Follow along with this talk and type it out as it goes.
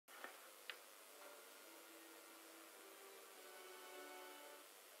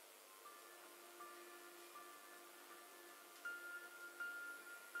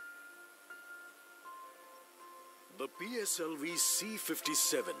The PSLV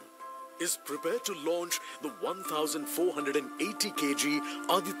C-57 is prepared to launch the 1,480 kg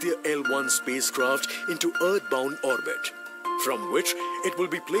Aditya-L1 spacecraft into Earth-bound orbit, from which it will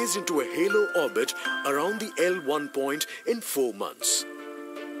be placed into a halo orbit around the L1 point in 4 months.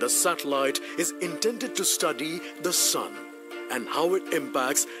 The satellite is intended to study the Sun and how it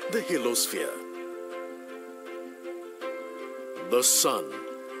impacts the heliosphere. The Sun,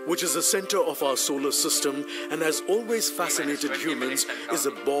 which is the center of our solar system and has always fascinated humans, is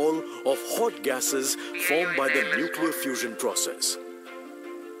a ball of hot gases formed by the nuclear fusion process.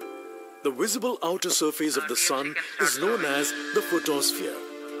 The visible outer surface of the Sun is known as the photosphere,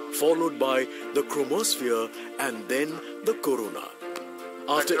 followed by the chromosphere and then the corona.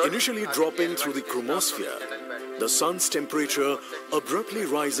 After initially dropping through the chromosphere, the Sun's temperature abruptly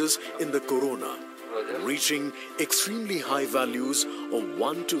rises in the corona, reaching extremely high values of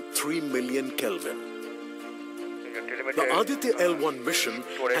 1 to 3 million Kelvin. The Aditya-L1 mission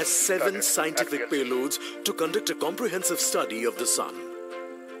has 7 scientific payloads to conduct a comprehensive study of the Sun.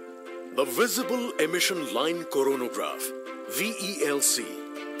 The Visible Emission Line Coronagraph, VELC,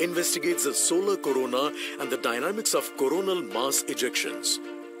 investigates the solar corona and the dynamics of coronal mass ejections.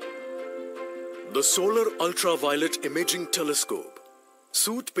 The Solar Ultraviolet Imaging Telescope,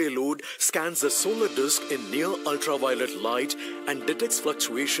 SOOT payload, scans the solar disk in near ultraviolet light and detects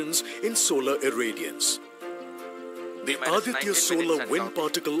fluctuations in solar irradiance. The Aditya Solar Wind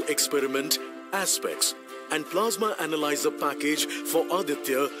Particle Experiment, ASPECS, and Plasma Analyzer Package for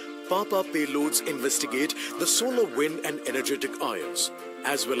Aditya PAPA payloads investigate the solar wind and energetic ions,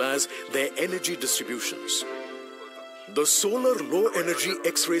 as well as their energy distributions. The Solar Low Energy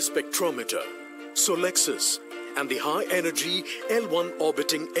X-ray Spectrometer, SOLEXIS, and the High Energy L1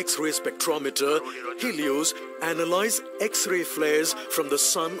 Orbiting X-ray Spectrometer, HELIOS, analyze X-ray flares from the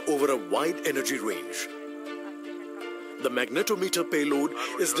Sun over a wide energy range. The magnetometer payload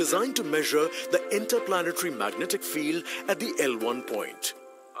is designed to measure the interplanetary magnetic field at the L1 point.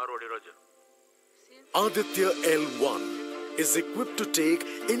 Aditya-L1 is equipped to take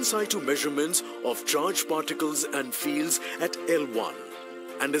in situ measurements of charged particles and fields at L1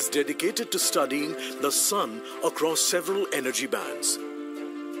 and is dedicated to studying the Sun across several energy bands.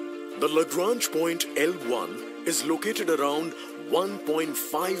 The Lagrange point L1 is located around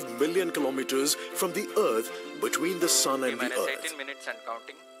 1.5 million kilometers from the Earth, between the Sun and the Earth. 18 minutes and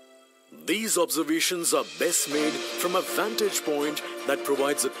counting. These observations are best made from a vantage point that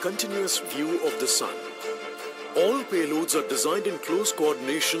provides a continuous view of the Sun. All payloads are designed in close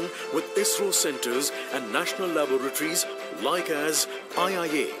coordination with ISRO centers and national laboratories like as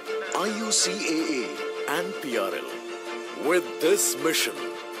IIA, IUCAA and PRL. With this mission,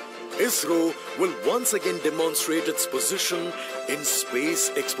 ISRO will once again demonstrate its position in space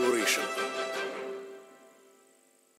exploration.